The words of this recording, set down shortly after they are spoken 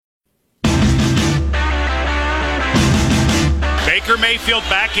Baker Mayfield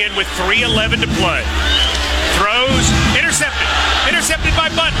back in with 3:11 to play. Throws, intercepted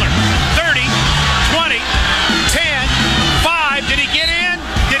by Butler. 30, 20, 10, 5. Did he get in?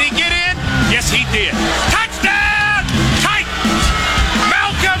 Yes, he did. Touchdown! Titans!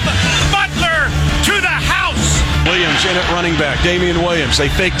 Malcolm Butler to the house. Williams in at running back. Damian Williams. They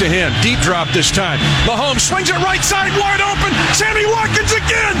fake to him. Deep drop this time. Mahomes swings it right side, wide open. Sammy Watkins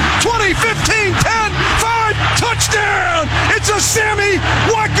again. 20, 15, 10, 5. Touchdown! It's a Sammy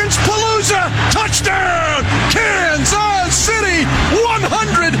Watkins Palooza. Touchdown! Kansas City.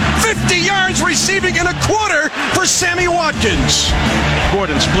 150 yards receiving in a quarter for Sammy Watkins.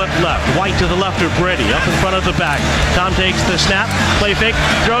 Gordon split left. White to the left of Brady. Up in front of the back. Tom takes the snap. Play fake.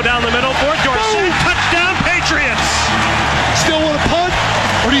 Throw down the middle for Dorsett. Touchdown Patriots. Still want to punt?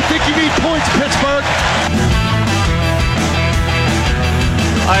 Or do you think you need points, Pittsburgh?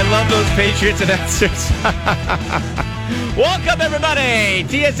 I love those Patriots announcers. Welcome, everybody.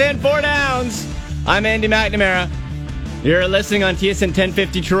 TSN 4 Downs. I'm Andy McNamara. You're listening on TSN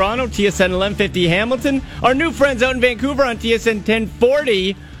 1050 Toronto, TSN 1150 Hamilton, our new friends out in Vancouver on TSN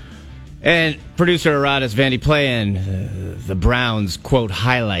 1040, and producer Aradas Vandy playing the Browns, quote,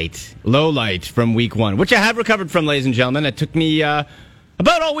 low light from week 1, which I have recovered from, ladies and gentlemen. It took me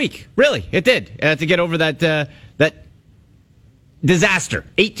about all week. Really, it did, to get over that disaster.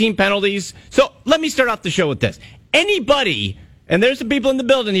 18 penalties. So let me start off the show with this. Anybody, and there's some people in the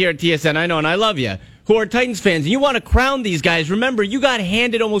building here at TSN, I know, and I love you, who are Titans fans, and you want to crown these guys, remember, you got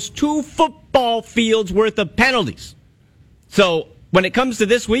handed almost 2 football fields worth of penalties. So when it comes to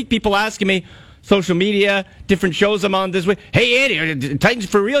this week, people asking me, social media, different shows I'm on this week, hey, Andy, are the Titans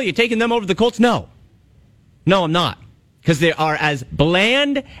for real? You taking them over the Colts? No, I'm not. Because they are as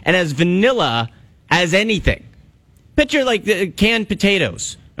bland and as vanilla as anything. Picture like canned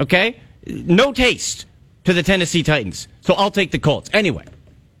potatoes, okay? No taste to the Tennessee Titans. So I'll take the Colts. Anyway, a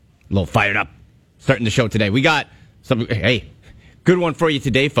little fired up. Starting the show today. We got some, good one for you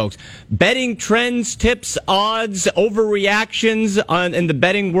today, folks. Betting trends, tips, odds, overreactions in the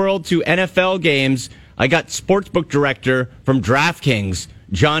betting world to NFL games. I got sportsbook director from DraftKings,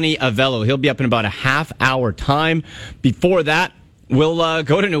 Johnny Avello. He'll be up in about a half-hour time. Before that, we'll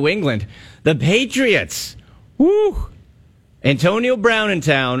go to New England. The Patriots. Woo! Antonio Brown in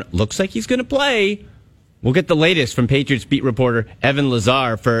town. Looks like he's going to play. We'll get the latest from Patriots beat reporter Evan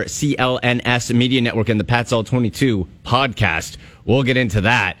Lazar for CLNS Media Network and the Pats All 22 podcast. We'll get into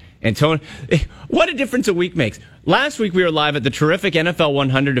that. And Tony, what a difference a week makes. Last week we were live at the terrific NFL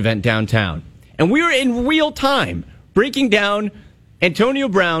 100 event downtown. And we were in real time breaking down Antonio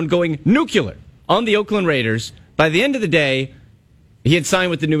Brown going nuclear on the Oakland Raiders. By the end of the day, he had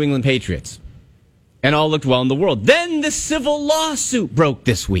signed with the New England Patriots. And all looked well in the world. Then the civil lawsuit broke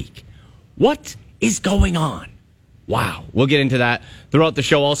this week. What is going on? Wow. We'll get into that throughout the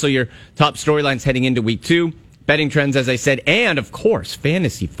show. Also, your top storylines heading into week 2. Betting trends, as I said. And, of course,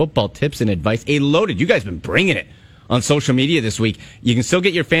 fantasy football tips and advice. You guys have been bringing it on social media this week. You can still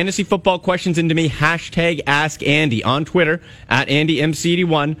get your fantasy football questions into me. Hashtag Ask Andy on Twitter at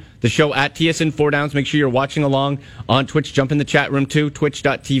AndyMCD1. The show at TSN 4 Downs. Make sure you're watching along on Twitch. Jump in the chat room too.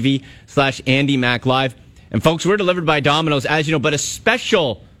 Twitch.tv/AndyMacLive. And folks, we're delivered by Domino's, as you know, but a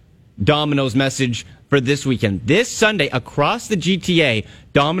special Domino's message for this weekend. This Sunday, across the GTA,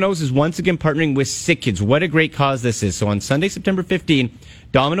 Domino's is once again partnering with Sick Kids. What a great cause this is. So on Sunday, September 15,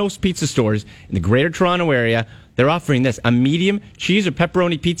 Domino's pizza stores in the greater Toronto area, they're offering this, a medium cheese or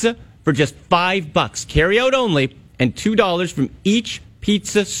pepperoni pizza for just $5. Carry out only, and $2 from each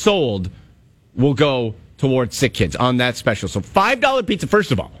pizza sold will go towards Sick Kids on that special. So $5 pizza,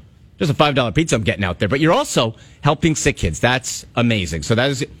 first of all. Just a $5 pizza I'm getting out there. But you're also helping Sick Kids. That's amazing. So that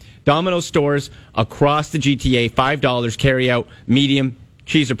is Domino's stores across the GTA, $5 carry out, medium,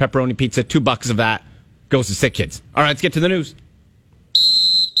 cheese or pepperoni pizza, $2 of that goes to Sick Kids. All right, let's get to the news.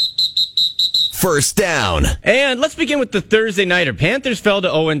 First down. And let's begin with the Thursday nighter. Panthers fell to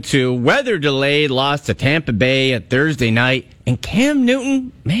 0-2. Weather delayed, lost to Tampa Bay at Thursday night. And Cam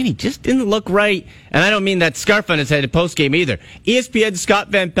Newton, man, he just didn't look right. And I don't mean that scarf on his head at postgame either. ESPN's Scott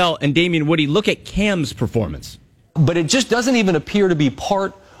Van Pelt and Damian Woody look at Cam's performance. But it just doesn't even appear to be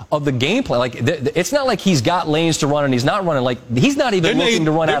part of the game plan. Like, it's not like he's got lanes to run and he's not running. Like, he's not even looking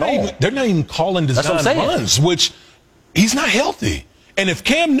to run at all. They're not even calling design runs, which he's not healthy. And if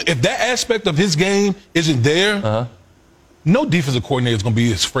that aspect of his game isn't there, no defensive coordinator is going to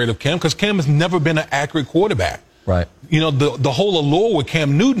be afraid of Cam, because Cam has never been an accurate quarterback. Right. You know, the whole allure with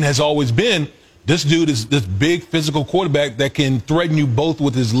Cam Newton has always been, this dude is this big physical quarterback that can threaten you both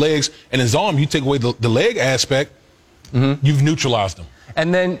with his legs and his arm. You take away the leg aspect, you've neutralized him.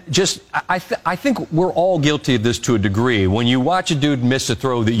 And then just, I think we're all guilty of this to a degree. When you watch a dude miss a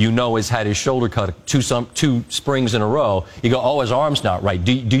throw that you know has had his shoulder cut two springs in a row, you go, oh, his arm's not right.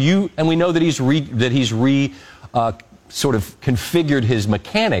 Do you? And we know that he's sort of configured his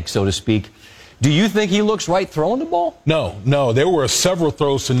mechanics, so to speak. Do you think he looks right throwing the ball? No. There were several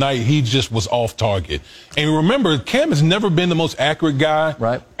throws tonight. He just was off target. And remember, Cam has never been the most accurate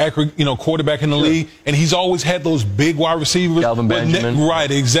guy, accurate, quarterback in the league. And he's always had those big wide receivers. Calvin Benjamin.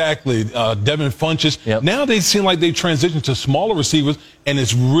 Right, exactly. Devin Funchess. Yep. Now they seem like they transitioned to smaller receivers, and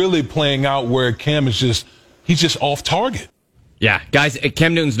it's really playing out where Cam is he's just off target. Yeah, guys,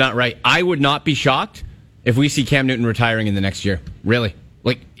 Cam Newton's not right. I would not be shocked if we see Cam Newton retiring in the next year. Really.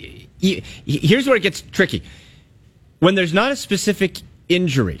 Here's where it gets tricky. When there's not a specific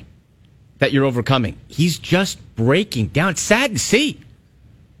injury that you're overcoming, he's just breaking down. It's sad to see.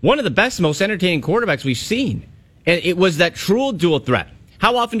 One of the best, most entertaining quarterbacks we've seen. And it was that true dual threat.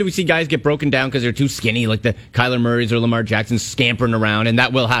 How often do we see guys get broken down because they're too skinny, like the Kyler Murrays or Lamar Jacksons scampering around, and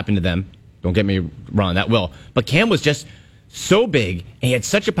that will happen to them. Don't get me wrong, that will. But Cam was just so big, and he had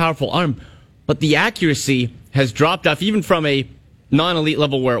such a powerful arm, but the accuracy has dropped off even from a non-elite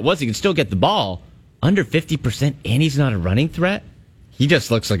level where it was. He can still get the ball under 50%, and he's not a running threat. He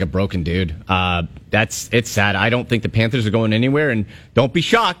just looks like a broken dude. It's sad. I don't think the Panthers are going anywhere, and don't be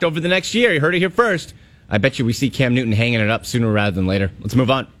shocked over the next year. You heard it here first. I bet you we see Cam Newton hanging it up sooner rather than later. Let's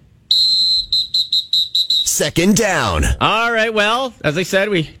move on. Second down. All right, well, as I said,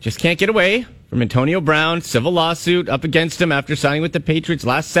 we just can't get away from Antonio Brown. Civil lawsuit up against him after signing with the Patriots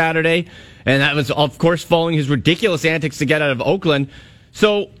last Saturday. And that was, of course, following his ridiculous antics to get out of Oakland.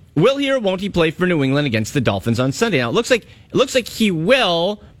 So, will he or won't he play for New England against the Dolphins on Sunday? Now, it looks like he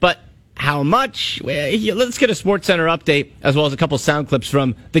will, but how much? Well, let's get a SportsCenter update, as well as a couple sound clips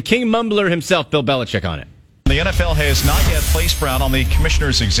from the King Mumbler himself, Bill Belichick, on it. The NFL has not yet placed Brown on the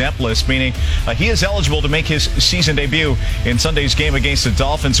commissioner's exempt list, meaning he is eligible to make his season debut in Sunday's game against the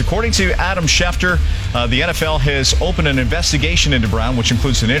Dolphins. According to Adam Schefter, the NFL has opened an investigation into Brown, which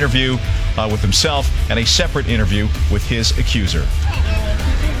includes an interview with himself and a separate interview with his accuser.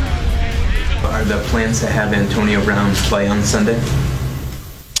 Are the plans to have Antonio Brown play on Sunday?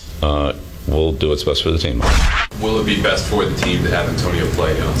 We'll do what's best for the team. Will it be best for the team to have Antonio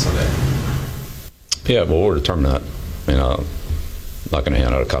play on Sunday? Yeah, well, we'll determine that. I mean, I'm not going to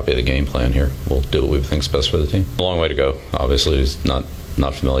hand out a copy of the game plan here. We'll do what we think is best for the team. A long way to go. Obviously, he's not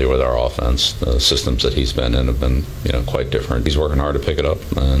familiar with our offense. The systems that he's been in have been, quite different. He's working hard to pick it up,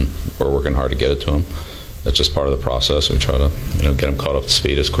 and we're working hard to get it to him. That's just part of the process. We try to, get him caught up to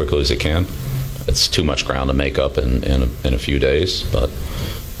speed as quickly as he can. It's too much ground to make up in a few days, but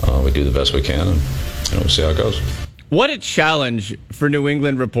we do the best we can, and we'll see how it goes. What a challenge for New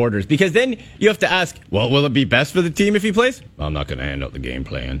England reporters, because then you have to ask, well, will it be best for the team if he plays? Well, I'm not going to hand out the game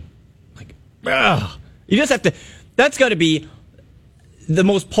plan. You just have to, that's got to be the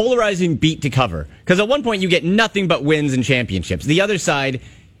most polarizing beat to cover. Because at one point you get nothing but wins and championships. The other side,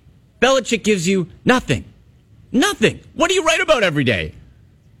 Belichick gives you nothing. Nothing. What do you write about every day?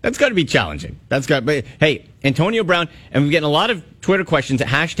 That's got to be challenging. Hey, Antonio Brown, and we're getting a lot of Twitter questions at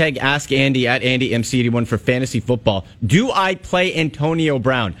hashtag AskAndy at AndyMC81 for fantasy football. Do I play Antonio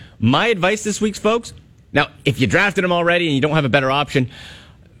Brown? My advice this week, folks, now, if you drafted him already and you don't have a better option,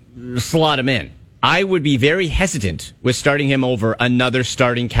 slot him in. I would be very hesitant with starting him over another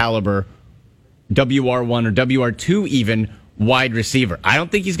starting caliber WR1 or WR2 even wide receiver. I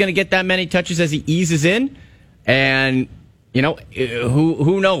don't think he's going to get that many touches as he eases in, and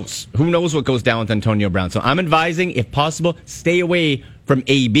who knows? Who knows what goes down with Antonio Brown? So I'm advising, if possible, stay away from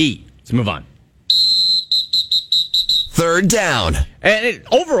AB. Let's move on. Third down. And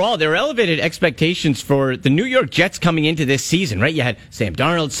overall, there are elevated expectations for the New York Jets coming into this season, right? You had Sam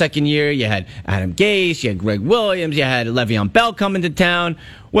Darnold's second year, you had Adam Gase, you had Greg Williams, you had Le'Veon Bell coming to town.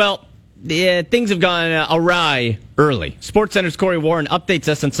 Well, things have gone awry early. SportsCenter's Corey Warren updates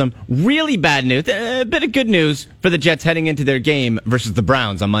us on some really bad news, a bit of good news for the Jets heading into their game versus the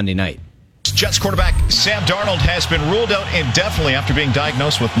Browns on Monday night. Jets quarterback Sam Darnold has been ruled out indefinitely after being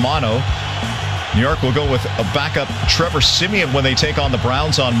diagnosed with mono. New York will go with a backup Trevor Siemian when they take on the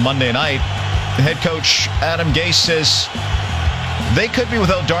Browns on Monday night. The head coach Adam Gase says they could be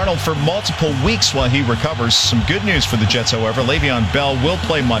without Darnold for multiple weeks while he recovers. Some good news for the Jets, however. Le'Veon Bell will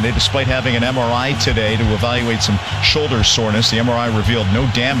play Monday despite having an MRI today to evaluate some shoulder soreness. The MRI revealed no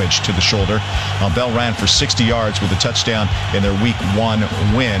damage to the shoulder. Bell ran for 60 yards with a touchdown in their Week 1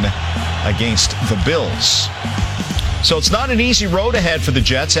 win against the Bills. So it's not an easy road ahead for the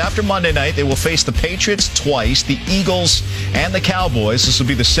Jets. After Monday night, they will face the Patriots twice, the Eagles, and the Cowboys. This will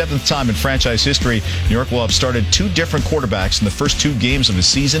be the 7th time in franchise history New York will have started 2 different quarterbacks in the first 2 games of the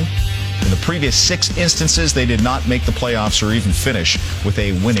season. In the previous 6 instances, they did not make the playoffs or even finish with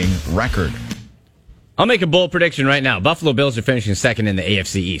a winning record. I'll make a bold prediction right now. Buffalo Bills are finishing second in the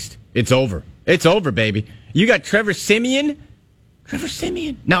AFC East. It's over. It's over, baby. You got Trevor Siemian.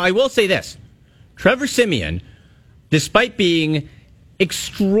 Now, I will say this. Trevor Siemian, despite being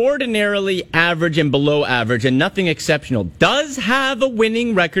extraordinarily average and below average and nothing exceptional, does have a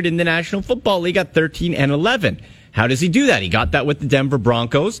winning record in the National Football League at 13-11. How does he do that? He got that with the Denver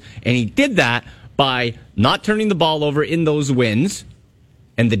Broncos, and he did that by not turning the ball over in those wins,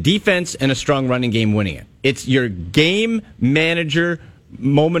 and the defense and a strong running game winning it. It's your game manager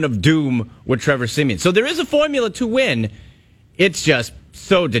moment of doom with Trevor Siemian. So there is a formula to win. It's just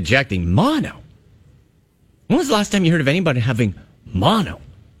so dejecting. Mono. When was the last time you heard of anybody having mono?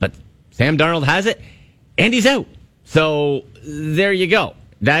 But Sam Darnold has it, and he's out. So there you go.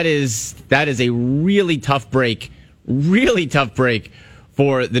 That is a really tough break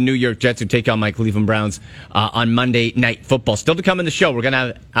for the New York Jets, who take on my Cleveland Browns on Monday Night Football. Still to come in the show, we're going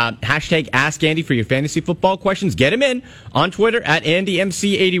to have hashtag Ask Andy for your fantasy football questions. Get them in on Twitter at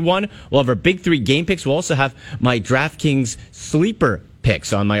AndyMC81. We'll have our Big 3 game picks. We'll also have my DraftKings sleeper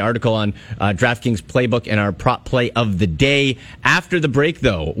picks on my article on DraftKings Playbook and our prop play of the day. After the break,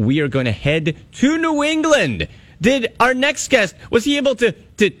 though, we are going to head to New England. Did our next guest, was he able to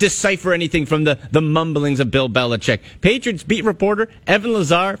decipher anything from the mumblings of Bill Belichick? Patriots beat reporter Evan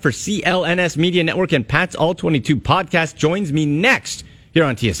Lazar for CLNS Media Network and Pat's All-22 podcast joins me next here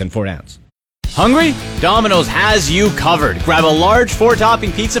on TSN 4 Downs. Hungry? Domino's has you covered. Grab a large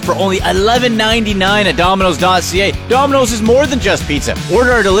 4-topping pizza for only $11.99 at Domino's.ca. Domino's is more than just pizza.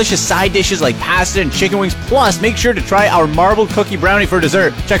 Order our delicious side dishes like pasta and chicken wings. Plus, make sure to try our marbled cookie brownie for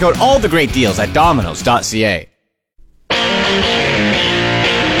dessert. Check out all the great deals at Domino's.ca.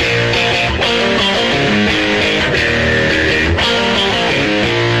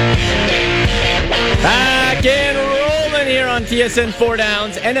 Back and rolling here on TSN 4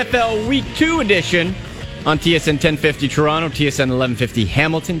 Downs, NFL Week 2 edition on TSN 1050 Toronto, TSN 1150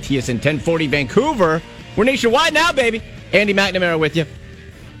 Hamilton, TSN 1040 Vancouver. We're nationwide now, baby. Andy McNamara with you.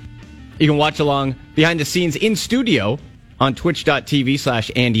 You can watch along behind the scenes in studio on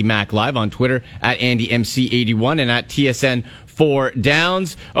twitch.tv/AndyMacLive, on Twitter at AndyMC81 and at TSN 4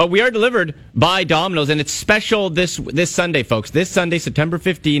 Downs. We are delivered by Domino's, and it's special this Sunday, folks. This Sunday, September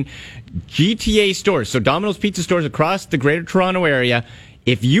 15, GTA stores, so Domino's pizza stores across the greater Toronto area.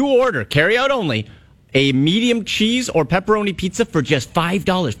 If you order, carry out only, a medium cheese or pepperoni pizza for just $5,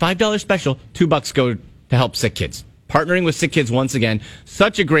 $5 special, $2 go to help sick kids. Partnering with sick kids once again,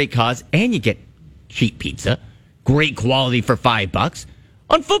 such a great cause, and you get cheap pizza. Great quality for $5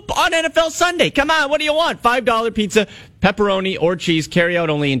 on NFL Sunday. Come on, what do you want? $5 pizza, pepperoni or cheese, carry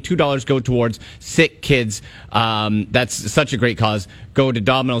out only, and $2 go towards sick kids. That's such a great cause. Go to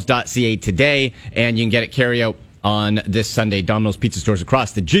Domino's.ca today, and you can get it carry out on this Sunday. Domino's pizza stores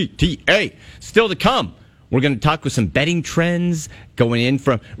across the GTA. Still to come, we're going to talk with some betting trends going in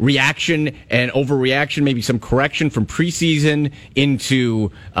from reaction and overreaction, maybe some correction from preseason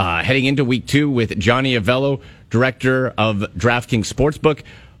into heading into week 2 with Johnny Avello, director of DraftKings Sportsbook.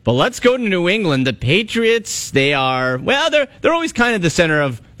 But let's go to New England. The Patriots, they're always kind of the center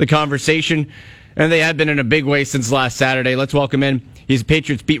of the conversation, and they have been in a big way since last Saturday. Let's welcome in. He's a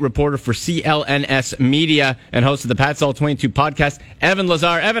Patriots beat reporter for CLNS Media and host of the Pat's All-22 podcast, Evan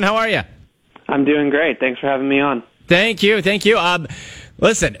Lazar. Evan, how are you? I'm doing great. Thanks for having me on. Thank you.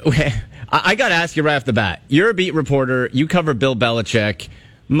 Listen, I got to ask you right off the bat. You're a beat reporter. You cover Bill Belichick.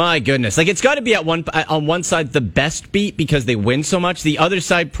 My goodness. It's got to be on one side the best beat because they win so much. The other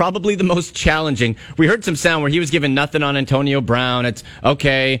side, probably the most challenging. We heard some sound where he was giving nothing on Antonio Brown. It's,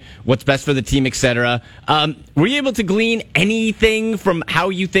 okay, what's best for the team, etc. Were you able to glean anything from how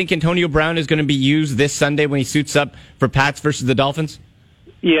you think Antonio Brown is going to be used this Sunday when he suits up for Pats versus the Dolphins?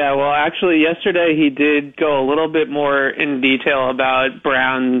 Yeah, well, actually, yesterday he did go a little bit more in detail about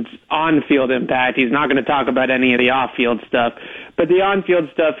Brown's on-field impact. He's not going to talk about any of the off-field stuff. But the on-field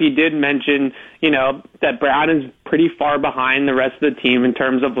stuff, he did mention, that Brown is pretty far behind the rest of the team in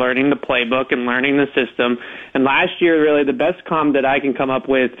terms of learning the playbook and learning the system. And last year, really, the best comp that I can come up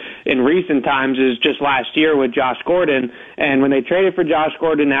with in recent times is just last year with Josh Gordon. And when they traded for Josh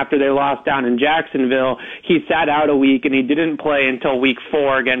Gordon after they lost down in Jacksonville, he sat out a week and he didn't play until week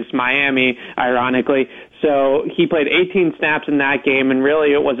 4 against Miami, ironically. So he played 18 snaps in that game, and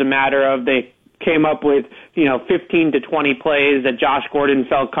really it was a matter of they came up with 15 to 20 plays that Josh Gordon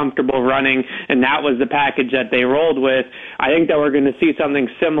felt comfortable running, and that was the package that they rolled with. I think that we're going to see something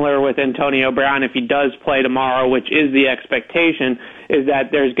similar with Antonio Brown if he does play tomorrow, which is the expectation, is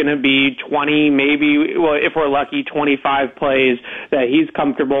that there's going to be 20, maybe, well, if we're lucky, 25 plays that he's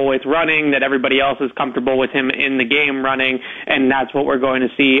comfortable with running, that everybody else is comfortable with him in the game running, and that's what we're going to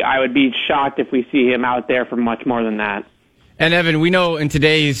see. I would be shocked if we see him out there for much more than that. And Evan, we know in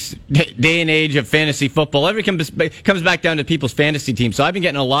today's day and age of fantasy football, everything comes back down to people's fantasy teams. So I've been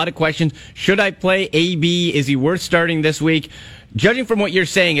getting a lot of questions. Should I play AB? Is he worth starting this week? Judging from what you're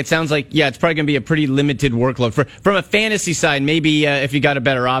saying, it sounds like, it's probably going to be a pretty limited workload. From a fantasy side, maybe if you got a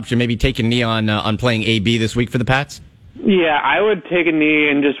better option, maybe take a knee on playing AB this week for the Pats? Yeah, I would take a knee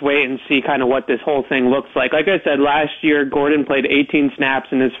and just wait and see kind of what this whole thing looks like. Like I said, last year, Gordon played 18 snaps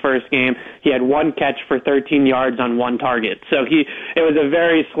in his first game. He had one catch for 13 yards on one target. So it was a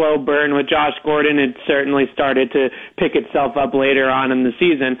very slow burn with Josh Gordon. It certainly started to pick itself up later on in the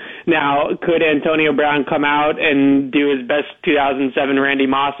season. Now, could Antonio Brown come out and do his best 2007 Randy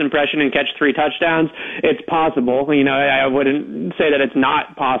Moss impression and catch 3 touchdowns? It's possible. I wouldn't say that it's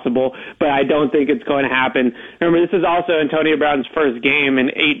not possible, but I don't think it's going to happen. Remember, this is also Antonio Brown's first game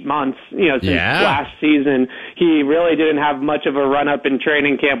in 8 months, since last season. He really didn't have much of a run-up in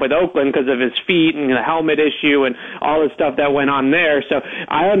training camp with Oakland because of his feet and the helmet issue and all the stuff that went on there. So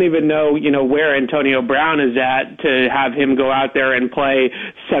I don't even know, where Antonio Brown is at to have him go out there and play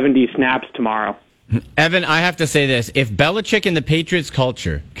 70 snaps tomorrow. Evan, I have to say this. If Belichick and the Patriots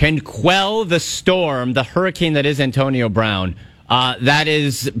culture can quell the storm, the hurricane that is Antonio Brown, that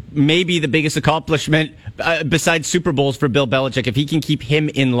is maybe the biggest accomplishment besides Super Bowls for Bill Belichick, if he can keep him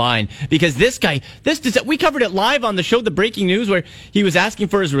in line. Because this guy, we covered it live on the show, the breaking news, where he was asking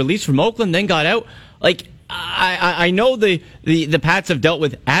for his release from Oakland, then got out. I know the Pats have dealt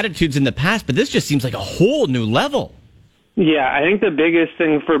with attitudes in the past, but this just seems like a whole new level. Yeah, I think the biggest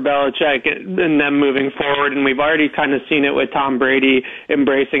thing for Belichick and them moving forward, and we've already kind of seen it with Tom Brady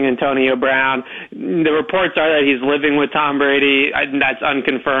embracing Antonio Brown. The reports are that he's living with Tom Brady. That's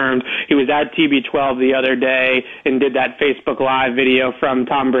unconfirmed. He was at TB12 the other day and did that Facebook Live video from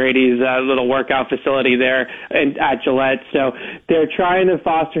Tom Brady's little workout facility there at Gillette. So they're trying to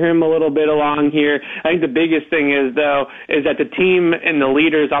foster him a little bit along here. I think the biggest thing is that the team and the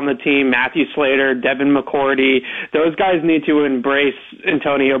leaders on the team, Matthew Slater, Devin McCourty, those guys need to embrace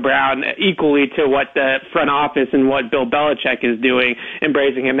Antonio Brown equally to what the front office and what Bill Belichick is doing,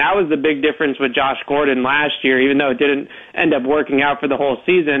 embracing him. That was the big difference with Josh Gordon last year, even though it didn't end up working out for the whole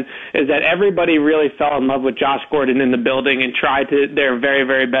season, is that everybody really fell in love with Josh Gordon in the building and tried their very,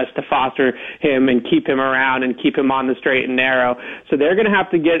 very best to foster him and keep him around and keep him on the straight and narrow. So they're going to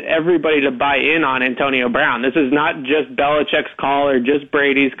have to get everybody to buy in on Antonio Brown. This is not just Belichick's call or just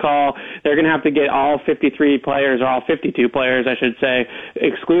Brady's call. They're going to have to get all 53 players, or all 52 players, I should say,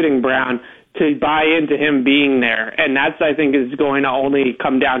 excluding Brown, to buy into him being there. And that's, I think, is going to only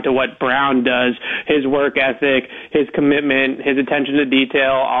come down to what Brown does, his work ethic, his commitment, his attention to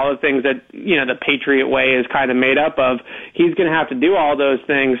detail, all the things that, the Patriot way is kind of made up of. He's going to have to do all those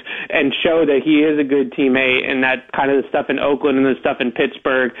things and show that he is a good teammate, and that kind of the stuff in Oakland and the stuff in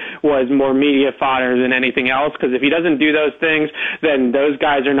Pittsburgh was more media fodder than anything else, because if he doesn't do those things, then those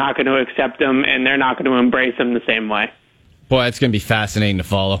guys are not going to accept him, and they're not going to embrace him the same way. Boy, it's going to be fascinating to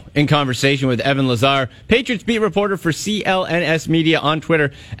follow. In conversation with Evan Lazar, Patriots beat reporter for CLNS Media, on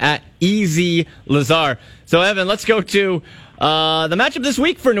Twitter at EZLazar. So, Evan, let's go to the matchup this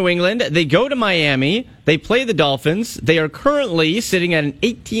week for New England. They go to Miami. They play the Dolphins. They are currently sitting at an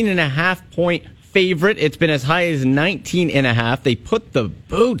 18.5-point favorite. It's been as high as 19.5. They put the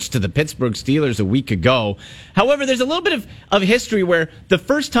boots to the Pittsburgh Steelers a week ago. However, there's a little bit of history where the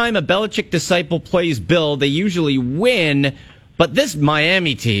first time a Belichick disciple plays Bill, they usually win. But this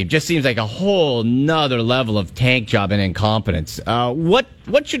Miami team just seems like a whole nother level of tank job and incompetence. What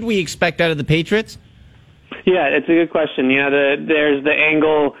should we expect out of the Patriots? Yeah, it's a good question. There's the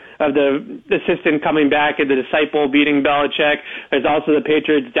angle of the assistant coming back and the disciple beating Belichick. There's also the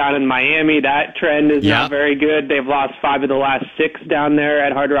Patriots down in Miami. That trend is not very good. They've lost 5 of the last 6 down there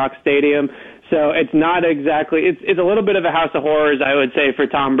at Hard Rock Stadium. So it's not exactly, it's a little bit of a house of horrors, I would say, for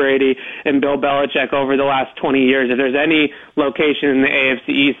Tom Brady and Bill Belichick over the last 20 years. If there's any location in the AFC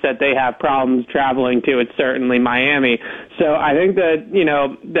East that they have problems traveling to, it's certainly Miami. So I think that,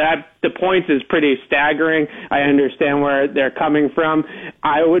 that the points is pretty staggering. I understand where they're coming from.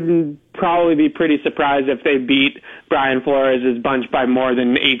 I wouldn't probably be pretty surprised if they beat Brian Flores' bunch by more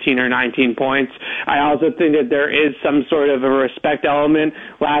than 18 or 19 points. I also think that there is some sort of a respect element.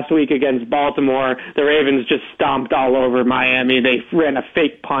 Last week against Baltimore, the Ravens just stomped all over Miami. They ran a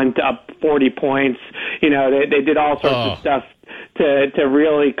fake punt up 40 points. They did all sorts of stuff to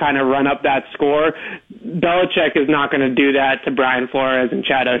really kind of run up that score. Belichick is not going to do that to Brian Flores and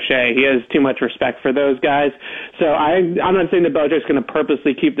Chad O'Shea. He has too much respect for those guys. So I'm not saying that Belichick's going to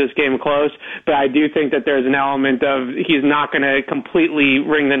purposely keep this game close, but I do think that there's an element of he's not going to completely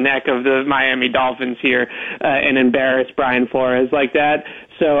wring the neck of the Miami Dolphins here and embarrass Brian Flores like that.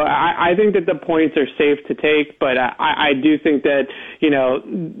 So I think that the points are safe to take, but I do think that,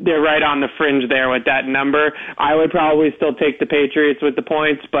 they're right on the fringe there with that number. I would probably still take the Patriots with the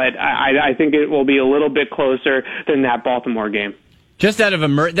points, but I think it will be a little bit closer than that Baltimore game. Just out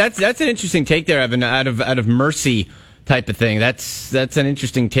of that's an interesting take there, Evan, out of mercy type of thing. That's an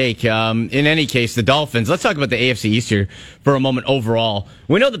interesting take. In any case, the Dolphins, let's talk about the AFC East here for a moment overall.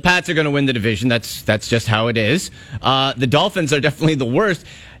 We know the Pats are going to win the division. That's just how it is. The Dolphins are definitely the worst.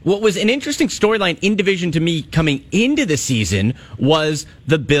 What was an interesting storyline in division to me coming into the season was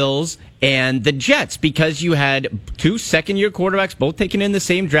the Bills and the Jets, because you had two second-year quarterbacks both taken in the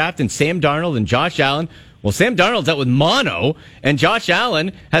same draft, and Sam Darnold and Josh Allen. Well, Sam Darnold's out with mono, and Josh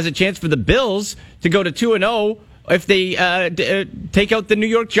Allen has a chance for the Bills to go to 2-0 if they take out the New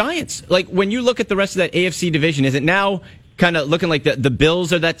York Giants. Like, when you look at the rest of that AFC division, is it now kind of looking like the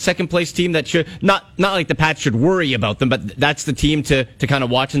Bills are that second-place team that should, not like the Pats should worry about them, but that's the team to kind of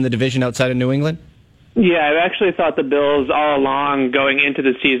watch in the division outside of New England? Yeah, I actually thought the Bills all along going into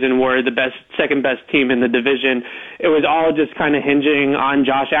the season were the second best team in the division. It was all just kind of hinging on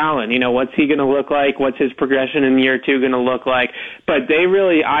Josh Allen. What's he going to look like? What's his progression in year two going to look like? But they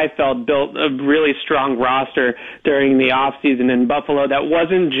really, I felt, built a really strong roster during the offseason in Buffalo that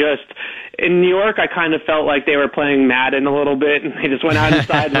wasn't just... In New York, I kind of felt like they were playing Madden a little bit, and they just went out and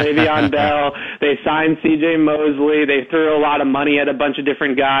signed Le'Veon Bell. They signed C.J. Mosley. They threw a lot of money at a bunch of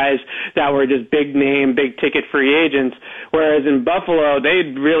different guys that were just big-name, big-ticket free agents. Whereas in Buffalo, they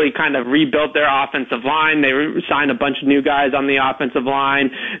really kind of rebuilt their offensive line. They signed a bunch of new guys on the offensive line.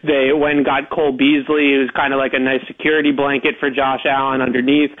 They went and got Cole Beasley, who's kind of like a nice security blanket for Josh Allen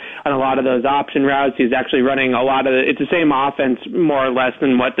underneath on a lot of those option routes. He's actually running a lot of it's the same offense, more or less,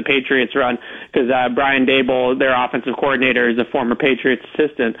 than what the Patriots run, because Brian Dable, their offensive coordinator, is a former Patriots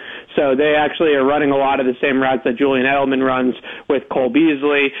assistant. So they actually are running a lot of the same routes that Julian Edelman runs with Cole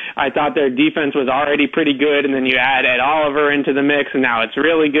Beasley. I thought their defense was already pretty good, and then you add Ed Oliver into the mix, and now it's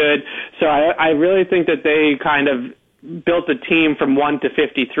really good. So I really think that they kind of built a team from 1 to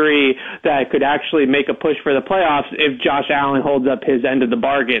 53 that could actually make a push for the playoffs if Josh Allen holds up his end of the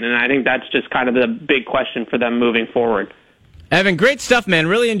bargain. And I think that's just kind of the big question for them moving forward. Evan, great stuff, man.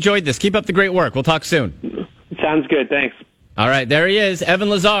 Really enjoyed this. Keep up the great work. We'll talk soon. Sounds good. Thanks. All right, there he is, Evan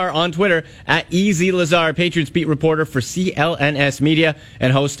Lazar on Twitter, at EasyLazar, Patriots beat reporter for CLNS Media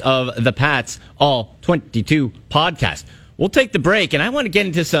and host of the Pats All 22 podcast. We'll take the break, and I want to get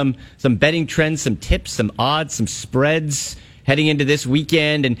into some betting trends, some tips, some odds, some spreads heading into this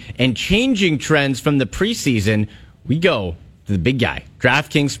weekend, and changing trends from the preseason. We go to the big guy,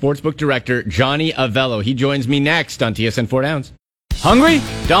 DraftKings Sportsbook Director Johnny Avello. He joins me next on TSN 4 Downs. Hungry?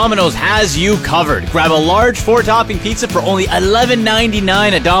 Domino's has you covered. Grab a large 4-topping pizza for only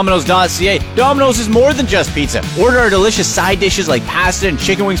 $11.99 at Domino's.ca. Domino's is more than just pizza. Order our delicious side dishes like pasta and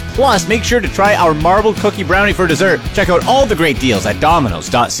chicken wings. Plus, make sure to try our marbled cookie brownie for dessert. Check out all the great deals at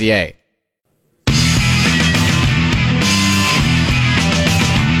Domino's.ca.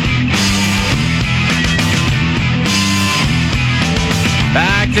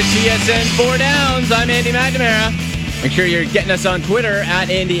 Back to TSN 4 Downs. I'm Andy McNamara. Make sure you're getting us on Twitter at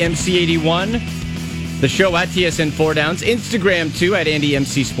AndyMC81. The show at TSN 4 Downs. Instagram, too, at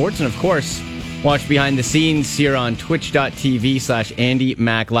AndyMC Sports. And, of course, watch behind the scenes here on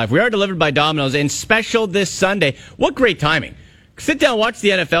twitch.tv/AndyMacLive. We are delivered by Domino's and special this Sunday. What great timing. Sit down, watch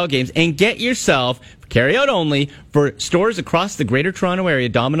the NFL games, and get yourself, carry-out only, for stores across the Greater Toronto Area,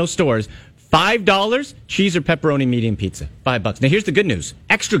 Domino's stores, $5 cheese or pepperoni medium pizza. $5. Now, here's the good news.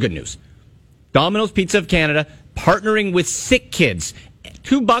 Extra good news. Domino's Pizza of Canada partnering with Sick Kids.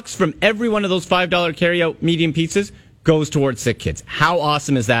 $2 from every one of those $5 carryout medium pizzas goes towards Sick Kids. How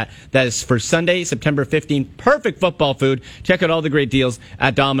awesome is that? That is for Sunday, September 15th. Perfect football food. Check out all the great deals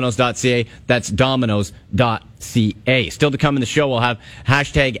at Domino's.ca. That's Domino's.ca. Still to come in the show, we'll have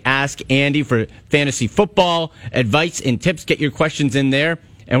hashtag Ask Andy for fantasy football advice and tips. Get your questions in there.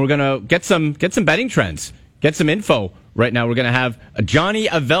 And we're going to get some betting trends. Get some info right now. We're going to have Johnny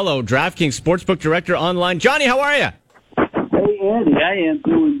Avello, DraftKings Sportsbook Director online. Johnny, how are you? Hey, Andy, I am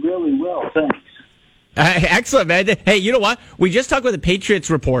doing really well, thanks. Excellent, man. Hey, you know what? We just talked with a Patriots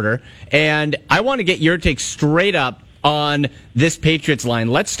reporter, and I want to get your take straight up on this Patriots line.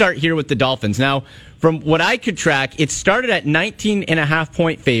 Let's start here with the Dolphins. Now, from what I could track, it started at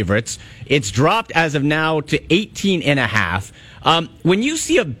 19.5-point favorites. It's dropped as of now to 18.5. When you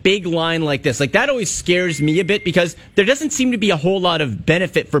see a big line like this, like that always scares me a bit because there doesn't seem to be a whole lot of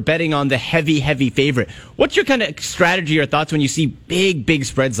benefit for betting on the heavy favorite. What's your kind of strategy or thoughts when you see big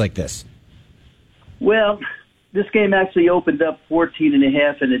spreads like this? Well, this game actually opened up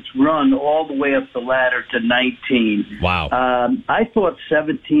 14.5, and it's run all the way up the ladder to 19. Wow. I thought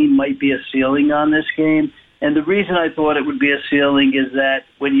 17 might be a ceiling on this game, and the reason I thought it would be a ceiling is that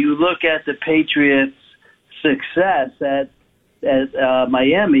when you look at the Patriots' success at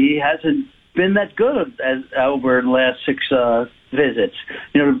Miami, hasn't been that good as over the last 6 visits.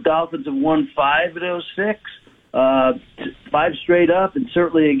 You know, the Dolphins have won 5 of those 6, 5 straight up, and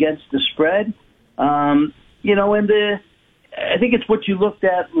certainly against the spread. You know, and I think it's what you looked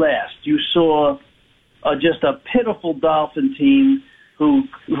at last. You saw just a pitiful Dolphin team who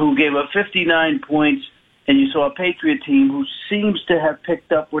gave up 59 points, and you saw a Patriot team who seems to have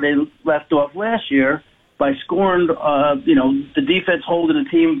picked up where they left off last year by scoring, the defense holding a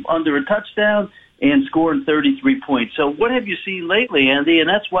team under a touchdown and scoring 33 points. So what have you seen lately, Andy? And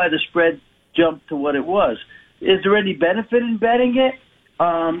that's why the spread jumped to what it was. Is there any benefit in betting it?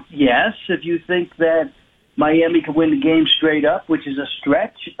 Yes, if you think that Miami can win the game straight up, which is a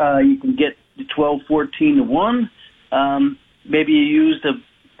stretch, you can get 12-14 to 1. Maybe you use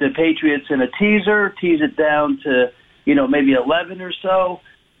the Patriots in a teaser, tease it down to, maybe 11 or so,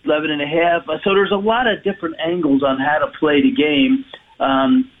 11.5. So there's a lot of different angles on how to play the game.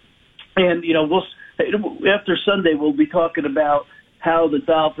 After Sunday, we'll be talking about how the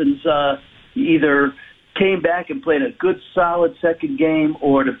Dolphins either came back and played a good, solid second game,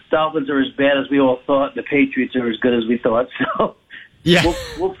 or the Dolphins are as bad as we all thought, the Patriots are as good as we thought. So yeah,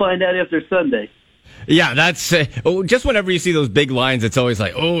 we'll find out after Sunday. Yeah, that's just whenever you see those big lines, it's always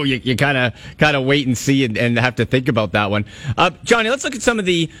like, oh, you kind of wait and see and have to think about that one. Johnny, let's look at some of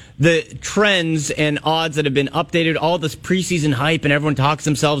the trends and odds that have been updated, all this preseason hype, and everyone talks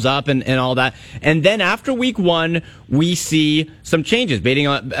themselves up and all that. And then after week 1, we see some changes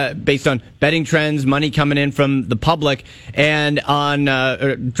based on betting trends, money coming in from the public. And on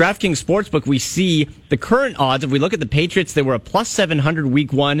DraftKings Sportsbook, we see the current odds. If we look at the Patriots, they were a plus 700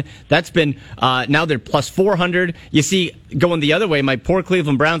 week 1. That's been now they're plus 400. You see, going the other way, my poor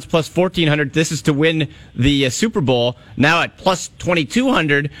Cleveland Browns plus 1,400. This is to win the Super Bowl. Now at plus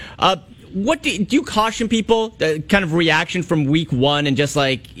 2,200. What do you caution people? Kind of reaction from week 1 and just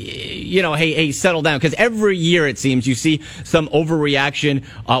like, hey, settle down, because every year it seems you see some overreaction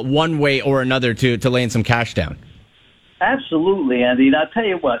one way or another to laying some cash down. Absolutely, Andy. And I'll tell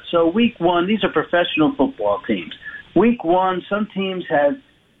you what. So week 1, these are professional football teams. Week 1, some teams had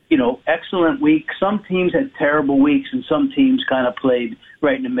excellent weeks. Some teams had terrible weeks, and some teams kind of played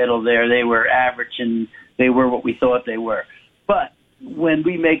right in the middle there. They were average, and they were what we thought they were. But when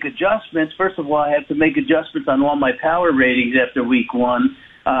we make adjustments, first of all, I have to make adjustments on all my power ratings after week 1,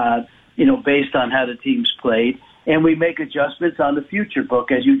 based on how the teams played. And we make adjustments on the future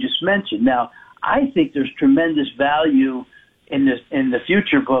book, as you just mentioned. Now, I think there's tremendous value in the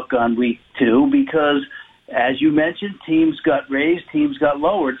future book on week 2 because, as you mentioned, teams got raised, teams got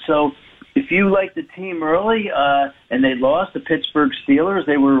lowered. So if you like the team early and they lost, the Pittsburgh Steelers,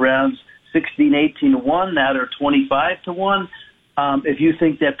 they were around 16, 18 to 1. Now they're 25 to 1. If you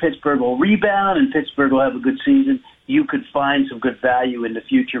think that Pittsburgh will rebound and Pittsburgh will have a good season, you could find some good value in the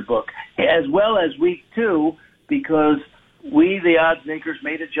future book, as well as week 2, because we, the odds makers,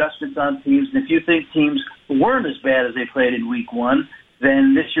 made adjustments on teams. And if you think teams weren't as bad as they played in week 1,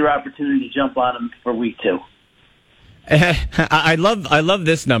 then this is your opportunity to jump on them for week 2. I love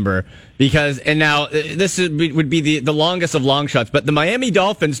this number because, and now this would be the longest of long shots, but the Miami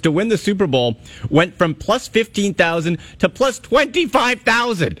Dolphins to win the Super Bowl went from plus 15,000 to plus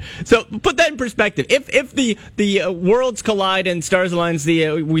 25,000. So put that in perspective. If the worlds collide and stars align,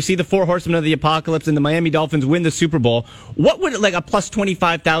 we see the 4 horsemen of the apocalypse and the Miami Dolphins win the Super Bowl, what would like a plus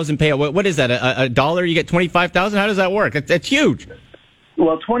 25,000 payout? What is that? A dollar? You get 25,000? How does that work? That's huge.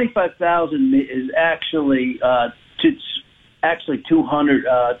 Well, 25,000 is actually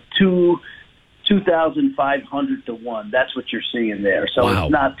 2,500 to 1. That's what you're seeing there. So It's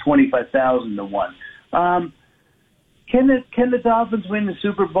not 25,000 to 1. Can the Dolphins win the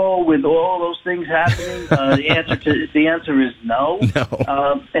Super Bowl with all those things happening? The answer is no.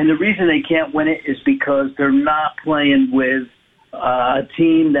 No. And the reason they can't win it is because they're not playing with a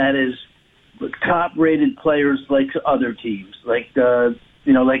team that is top-rated players like other teams, like the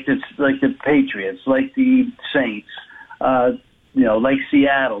Patriots, like the Saints, like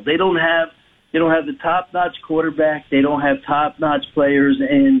Seattle. They don't have the top-notch quarterback. They don't have top-notch players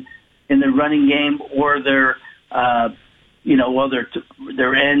in their running game or their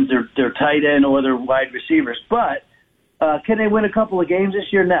their ends, their tight end, or their wide receivers. But can they win a couple of games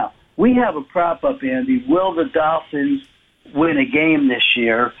this year? Now, we have a prop up, Andy. Will the Dolphins win a game this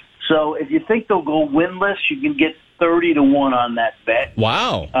year? So if you think they'll go winless, you can get 30-1 on that bet.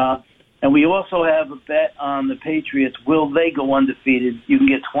 Wow. And we also have a bet on the Patriots. Will they go undefeated? You can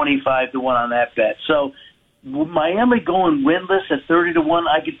get 25-1 on that bet. So Miami going winless at 30-1,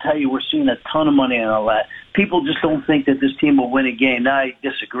 I can tell you we're seeing a ton of money on all that. People just don't think that this team will win a game. Now, I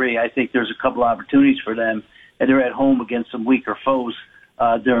disagree. I think there's a couple opportunities for them, and they're at home against some weaker foes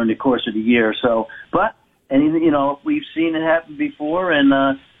during the course of the year. So, we've seen it happen before,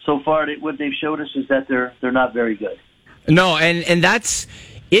 and so far what they've showed us is that they're not very good. No, and that's.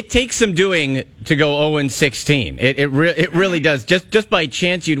 It takes some doing to go 0-16. It really does. Just by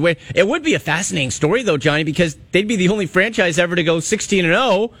chance you'd win. It would be a fascinating story though, Johnny, because they'd be the only franchise ever to go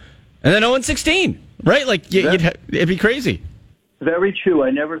 16-0 and then 0-16, right? Like it'd be crazy. Very true.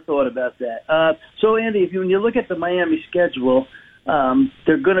 I never thought about that. So Andy, when you look at the Miami schedule,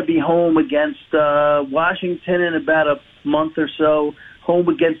 they're going to be home against Washington in about a month or so. Home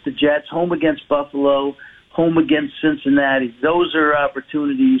against the Jets. Home against Buffalo. Home against Cincinnati. Those are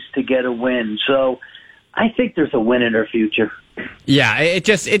opportunities to get a win. So I think there's a win in their future. Yeah, it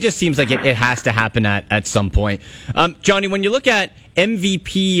just seems like it has to happen at some point. Johnny, when you look at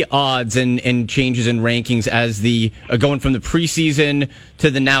MVP odds and changes in rankings as the going from the preseason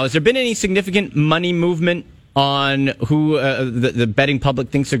to the now, has there been any significant money movement on who the betting public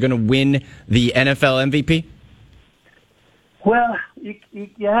thinks are going to win the NFL MVP? Well,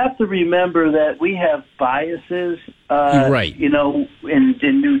 you have to remember that we have biases, right? In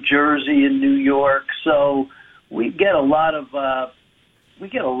New Jersey and New York, so we get a lot of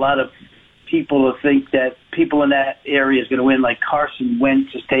people to think that people in that area is going to win. Like Carson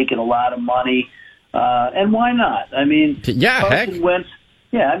Wentz is taking a lot of money, and why not? I mean,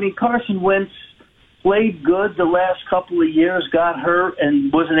 Carson Wentz played good the last couple of years, got hurt,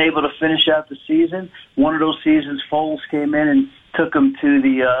 and wasn't able to finish out the season. One of those seasons, Foles came in and took him to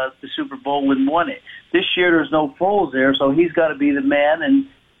the Super Bowl and won it. This year, there's no Foles there, so he's got to be the man, and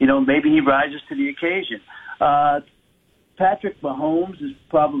maybe he rises to the occasion. Patrick Mahomes is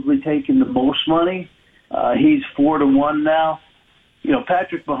probably taking the most money. He's 4-1 now.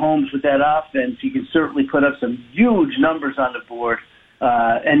 Patrick Mahomes with that offense, he can certainly put up some huge numbers on the board.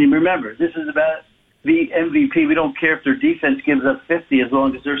 And remember, this is about the MVP. We don't care if their defense gives up 50 as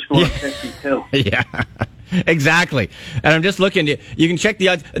long as they're scoring 52. Yeah, exactly. And I'm just looking. You can check the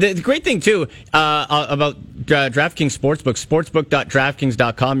odds. The great thing, too, about DraftKings Sportsbook,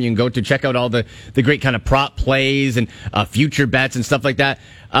 sportsbook.draftkings.com, you can go to check out all the great kind of prop plays and future bets and stuff like that.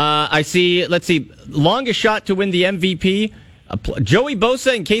 I see, longest shot to win the MVP, Joey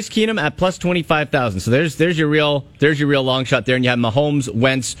Bosa and Case Keenum at plus 25,000. So there's your real long shot there. And you have Mahomes,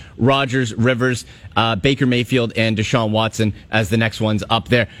 Wentz, Rodgers, Rivers, Baker Mayfield, and Deshaun Watson as the next ones up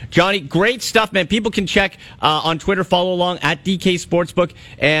there. Johnny, great stuff, man. People can check on Twitter, follow along at DK Sportsbook,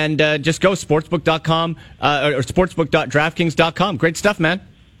 and just go sportsbook.com or sportsbook.draftkings.com. Great stuff, man.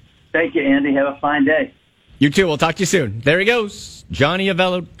 Thank you, Andy. Have a fine day. You too. We'll talk to you soon. There he goes. Johnny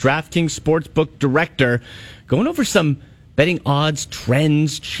Avello, DraftKings Sportsbook Director, going over some betting odds,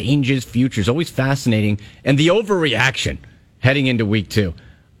 trends, changes, futures. Always fascinating. And the overreaction heading into week 2.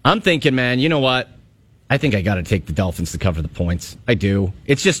 I'm thinking, man, you know what? I think I got to take the Dolphins to cover the points. I do.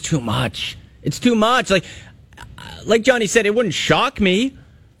 It's just too much. It's too much. Like Johnny said, it wouldn't shock me,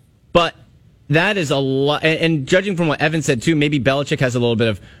 but that is a lot. And judging from what Evan said, too, maybe Belichick has a little bit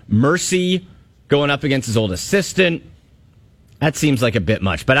of mercy going up against his old assistant. That seems like a bit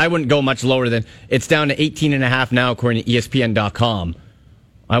much, but I wouldn't go much lower than, it's down to 18.5 now according to ESPN.com.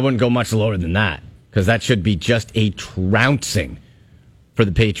 I wouldn't go much lower than that because that should be just a trouncing for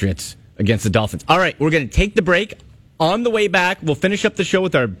the Patriots against the Dolphins. All right, we're going to take the break. On the way back, we'll finish up the show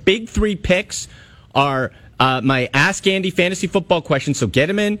with our big 3 picks, our my Ask Andy fantasy football questions. So get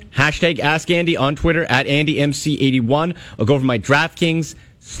them in. Hashtag Ask Andy on Twitter at AndyMC81. I'll go over my DraftKings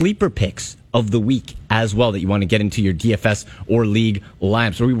sleeper picks of the week as well that you want to get into your DFS or league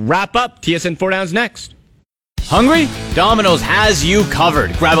lineup. So we wrap up TSN 4 Downs next. Hungry? Domino's has you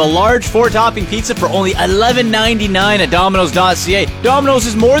covered. Grab a large 4-topping pizza for only $11.99 at Domino's.ca. Domino's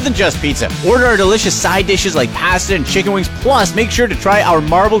is more than just pizza. Order our delicious side dishes like pasta and chicken wings. Plus, make sure to try our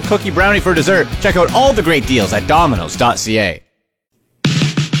marble cookie brownie for dessert. Check out all the great deals at Domino's.ca.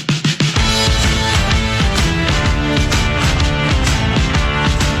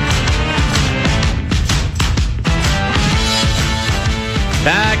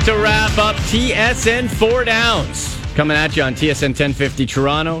 Back to wrap up TSN 4 Downs. Coming at you on TSN 1050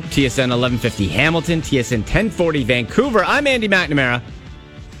 Toronto, TSN 1150 Hamilton, TSN 1040 Vancouver. I'm Andy McNamara.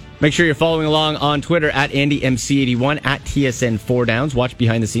 Make sure you're following along on Twitter at AndyMC81, at TSN 4 Downs. Watch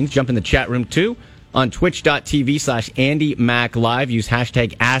behind the scenes. Jump in the chat room too on twitch.tv/AndyMacLive. Use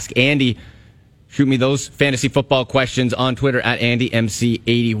hashtag AskAndy. Shoot me those fantasy football questions on Twitter at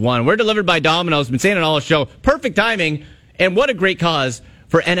AndyMC81. We're delivered by Domino's. Been saying it all the show. Perfect timing. And what a great cause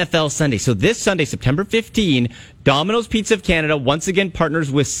for NFL Sunday. So this Sunday, September 15, Domino's Pizza of Canada once again partners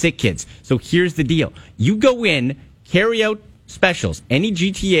with Sick Kids. So here's the deal. You go in, carry out specials, any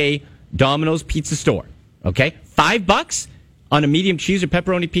GTA Domino's Pizza store, okay? $5 on a medium cheese or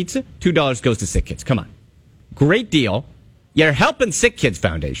pepperoni pizza, $2 goes to Sick Kids. Come on. Great deal. You're helping Sick Kids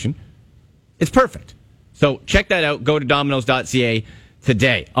Foundation. It's perfect. So check that out. Go to Domino's.ca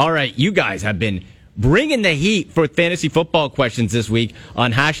today. All right, you guys have been bringing the heat for fantasy football questions this week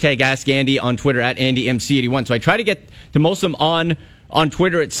on hashtag AskAndy on Twitter at AndyMC81. So I try to get to most of them on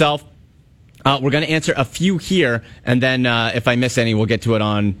Twitter itself. We're going to answer a few here, and then if I miss any, we'll get to it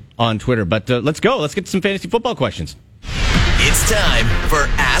on Twitter. But let's go. Let's get to some fantasy football questions. It's time for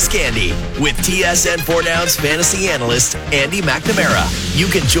Ask Andy with TSN 4 Downs fantasy analyst Andy McNamara. You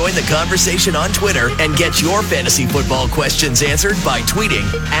can join the conversation on Twitter and get your fantasy football questions answered by tweeting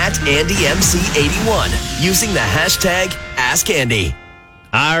at AndyMC81 using the hashtag AskAndy.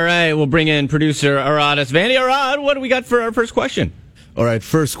 All right, we'll bring in producer Aradis. Vandy Arad, what do we got for our first question? All right,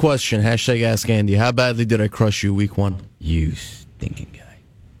 first question, hashtag AskAndy. How badly did I crush you week 1? You stinking guy.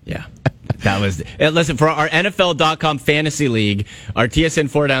 Yeah. That was listen, for our NFL.com fantasy league, our TSN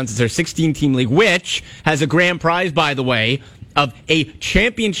 4 Downs is our 16-team league, which has a grand prize, by the way, of a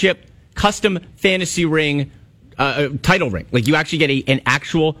championship custom fantasy ring, title ring. Like, you actually get an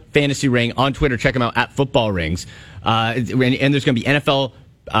actual fantasy ring. On Twitter, check them out at Football Rings. And there's going to be NFL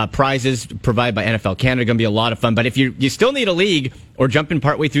prizes provided by NFL Canada. Going to be a lot of fun. But if you still need a league or jump in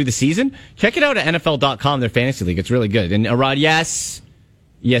partway through the season, check it out at NFL.com, their fantasy league. It's really good. And Arad, yes,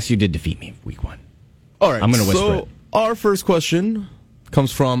 you did defeat me week 1. All right, I'm going to whisper it. Our first question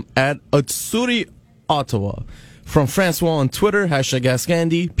comes from at Atsuri Ottawa. From Francois on Twitter, hashtag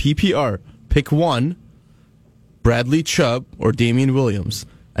AskAndy, PPR. Pick 1, Bradley Chubb or Damian Williams.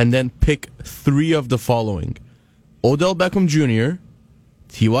 And then pick 3 of the following: Odell Beckham Jr.,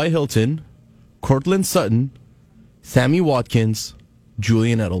 T.Y. Hilton, Cortland Sutton, Sammy Watkins,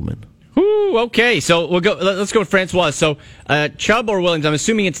 Julian Edelman. Ooh, okay, so let's go with Francois. So, Chubb or Williams? I'm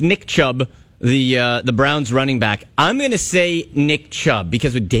assuming it's Nick Chubb, the Browns running back. I'm going to say Nick Chubb,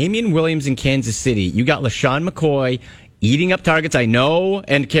 because with Damian Williams in Kansas City, you got LaShawn McCoy eating up targets, I know,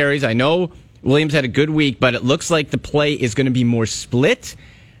 and carries. I know Williams had a good week, but it looks like the play is going to be more split.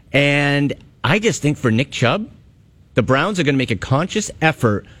 And I just think for Nick Chubb, the Browns are going to make a conscious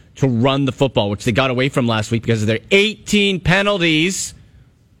effort to run the football, which they got away from last week because of their 18 penalties.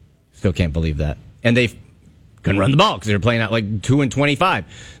 Still can't believe that. And they couldn't run the ball because they were playing at like 2-25.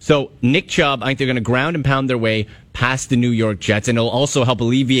 So Nick Chubb, I think they're going to ground and pound their way past the New York Jets, and it'll also help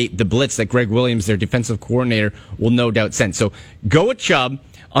alleviate the blitz that Greg Williams, their defensive coordinator, will no doubt send. So go with Chubb.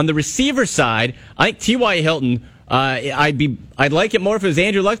 On the receiver side, I think T.Y. Hilton, I'd like it more if it was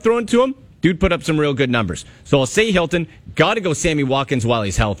Andrew Luck throwing to him. Dude put up some real good numbers. So I'll say Hilton. Got to go Sammy Watkins while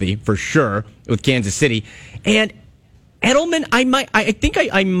he's healthy, for sure, with Kansas City. And Edelman, I might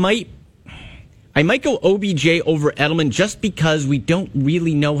go OBJ over Edelman just because we don't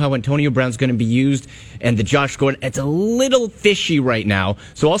really know how Antonio Brown's going to be used, and the Josh Gordon, it's a little fishy right now.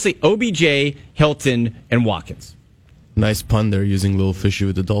 So I'll say OBJ, Hilton, and Watkins. Nice pun there, using little fishy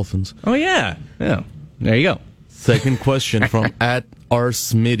with the Dolphins. Oh, yeah. There you go. Second question from at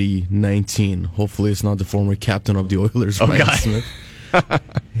RSmitty19. Hopefully it's not the former captain of the Oilers, Ryan Smith.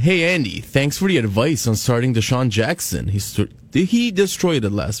 Hey, Andy, thanks for the advice on starting Deshaun Jackson. He destroyed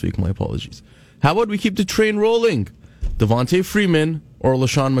it last week, my apologies. How about we keep the train rolling? Devontae Freeman or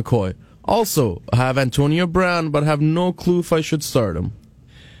LaShawn McCoy? Also, I have Antonio Brown, but have no clue if I should start him.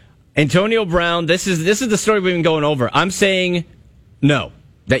 Antonio Brown, this is the story we've been going over. I'm saying no.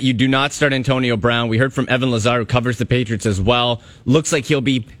 that you do not start Antonio Brown. We heard from Evan Lazar, who covers the Patriots as well. Looks like he'll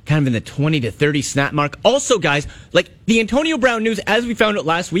be kind of in the 20 to 30 snap mark. Also, guys, like the Antonio Brown news, as we found out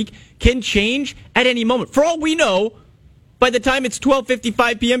last week, can change at any moment. For all we know, by the time it's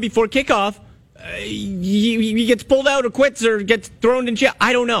 12:55 p.m. before kickoff, he gets pulled out or quits or gets thrown in jail.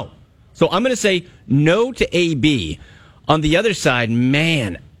 I don't know. So I'm going to say no to AB. On the other side,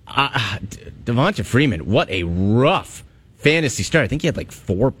 man, Devonta Freeman, what a rough fantasy start. I think he had like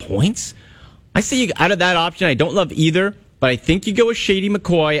 4 points. I say you out of that option. I don't love either, but I think you go with Shady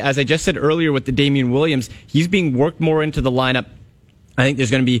McCoy. As I just said earlier with the Damian Williams, he's being worked more into the lineup. I think there's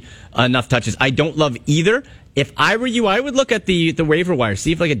going to be enough touches. I don't love either. If I were you, I would look at the waiver wire,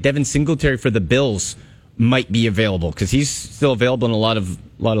 see if like a Devin Singletary for the Bills might be available, because he's still available in a lot of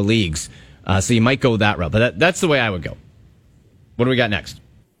leagues. So you might go that route, but that's the way I would go. What do we got next?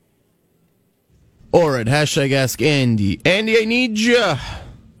 All right, hashtag Ask Andy. Andy, I need you.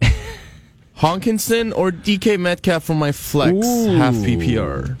 Hawkinson or DK Metcalf for my flex, half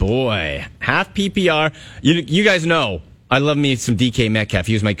PPR. Boy, half PPR. You guys know I love me some DK Metcalf.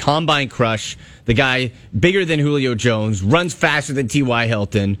 He was my combine crush. The guy bigger than Julio Jones, runs faster than T.Y.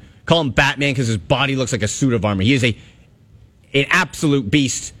 Hilton. Call him Batman because his body looks like a suit of armor. He is an absolute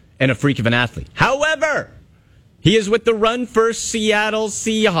beast and a freak of an athlete. However, he is with the run-first Seattle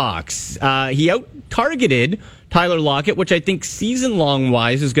Seahawks. He out-targeted Tyler Lockett, which I think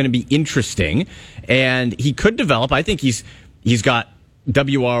season-long-wise is going to be interesting. And he could develop. I think he's got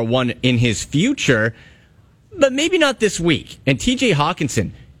WR1 in his future, but maybe not this week. And TJ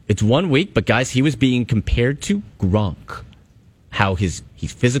Hawkinson, it's 1 week, but guys, he was being compared to Gronk. How he's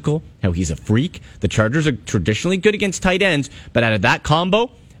physical, how he's a freak. The Chargers are traditionally good against tight ends, but out of that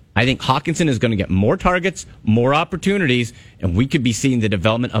combo, I think Hawkinson is going to get more targets, more opportunities, and we could be seeing the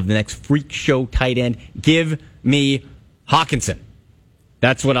development of the next freak show tight end. Give me Hawkinson.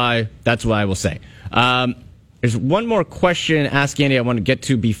 That's what I will say. There's one more question, Ask Andy, I want to get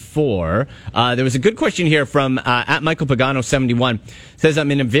to before. There was a good question here from at Michael Pagano 71. Says,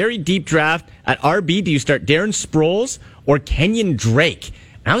 I'm in a very deep draft. At RB, do you start Darren Sproles or Kenyon Drake?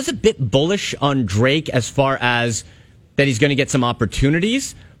 And I was a bit bullish on Drake as far as that he's going to get some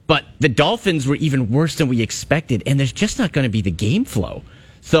opportunities. But the Dolphins were even worse than we expected, and there's just not going to be the game flow.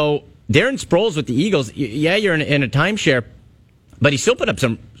 So Darren Sproles with the Eagles, yeah, you're in a timeshare, but he still put up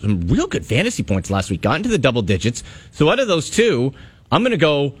some real good fantasy points last week, got into the double digits. So out of those two, I'm going to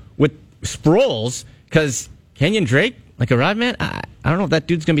go with Sproles because Kenyon Drake, like a rod man, I don't know if that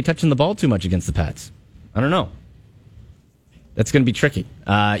dude's going to be touching the ball too much against the Pats. I don't know. That's going to be tricky.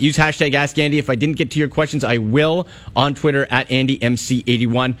 Use hashtag AskAndy. If I didn't get to your questions, I will on Twitter at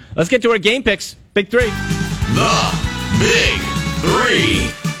AndyMC81. Let's get to our game picks. Big three. The Big Three.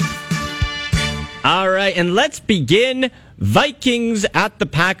 All right, and let's begin. Vikings at the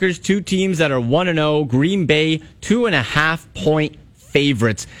Packers, two teams that are 1-0. Green Bay, 2.5-point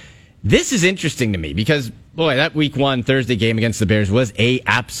favorites. This is interesting to me because, boy, that Week 1 Thursday game against the Bears was a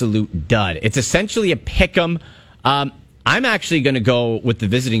absolute dud. It's essentially a pick'em. I'm actually going to go with the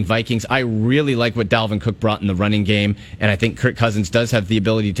visiting Vikings. I really like what Dalvin Cook brought in the running game, and I think Kirk Cousins does have the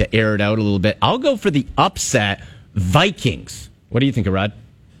ability to air it out a little bit. I'll go for the upset Vikings. What do you think, Arad?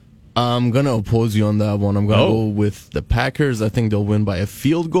 I'm going to oppose you on that one. I'm going to go with the Packers. I think they'll win by a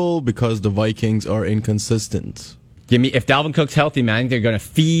field goal because the Vikings are inconsistent. If Dalvin Cook's healthy, man, they're going to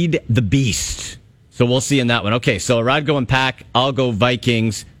feed the beast. So we'll see in that one. Okay, so Arad going Pack. I'll go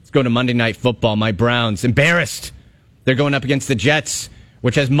Vikings. Let's go to Monday Night Football. My Browns, embarrassed. They're going up against the Jets,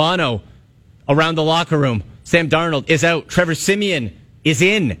 which has mono around the locker room. Sam Darnold is out. Trevor Siemian is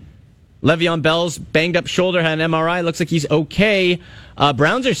in. Le'Veon Bell's banged up shoulder, had an MRI. Looks like he's okay.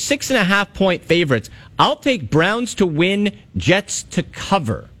 Browns are 6.5-point favorites. I'll take Browns to win, Jets to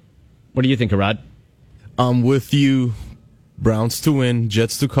cover. What do you think, Arad? I'm with you. Browns to win,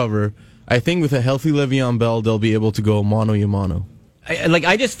 Jets to cover. I think with a healthy Le'Veon Bell, they'll be able to go mano a mano.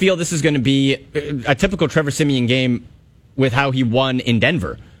 I just feel this is going to be a typical Trevor Siemian game with how he won in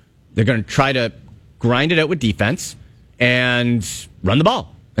Denver. They're going to try to grind it out with defense and run the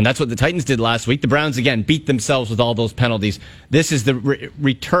ball. And that's what the Titans did last week. The Browns, again, beat themselves with all those penalties. This is the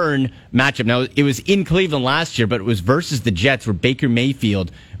return matchup. Now, it was in Cleveland last year, but it was versus the Jets where Baker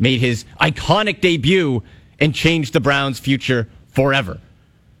Mayfield made his iconic debut and changed the Browns' future forever.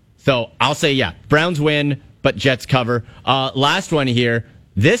 So I'll say, yeah, Browns win, but Jets cover. Last one here.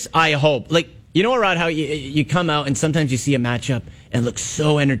 This, I hope. Like, you know, Rod, how you come out and sometimes you see a matchup and it looks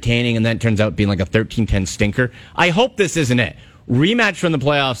so entertaining and then it turns out being like a 13-10 stinker. I hope this isn't it. Rematch from the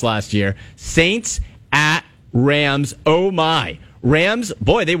playoffs last year. Saints at Rams. Oh, my. Rams,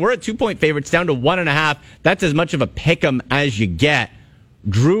 boy, they were at 2-point favorites down to 1.5. That's as much of a pick'em as you get.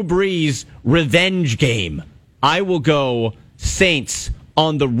 Drew Brees revenge game. I will go Saints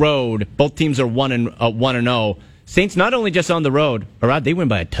on the road. Both teams are 1-0. Saints not only just on the road, Arad, they win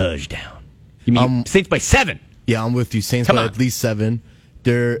by a touchdown. You mean Saints by 7? Yeah, I'm with you. Saints by at least 7.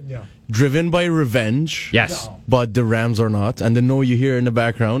 They're driven by revenge. Yes. But the Rams are not. And the no you hear in the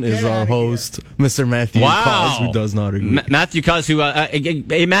background is our host, Mr. Matthew Cause, who does not agree. Matthew Cause, who,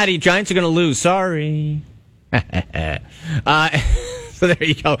 hey, Matty, Giants are going to lose. Sorry. So there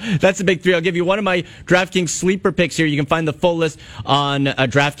you go. That's the big three. I'll give you one of my DraftKings sleeper picks here. You can find the full list on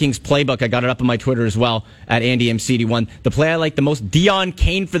DraftKings Playbook. I got it up on my Twitter as well at AndyMCD1. The play I like the most, Deion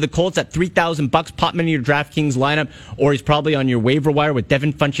Kane for the Colts at $3,000. Pop him in your DraftKings lineup, or he's probably on your waiver wire with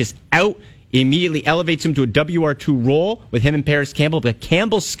Devin Funchess out. Immediately elevates him to a WR2 role with him and Paris Campbell. But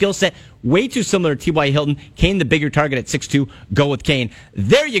Campbell's skill set, way too similar to T.Y. Hilton. Kane, the bigger target at 6'2". Go with Kane.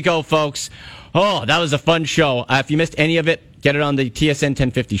 There you go, folks. Oh, that was a fun show. If you missed any of it, get it on the TSN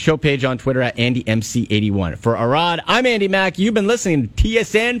 1050 show page on Twitter at AndyMC81. For Arad, I'm Andy Mack. You've been listening to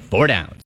TSN 4 Downs.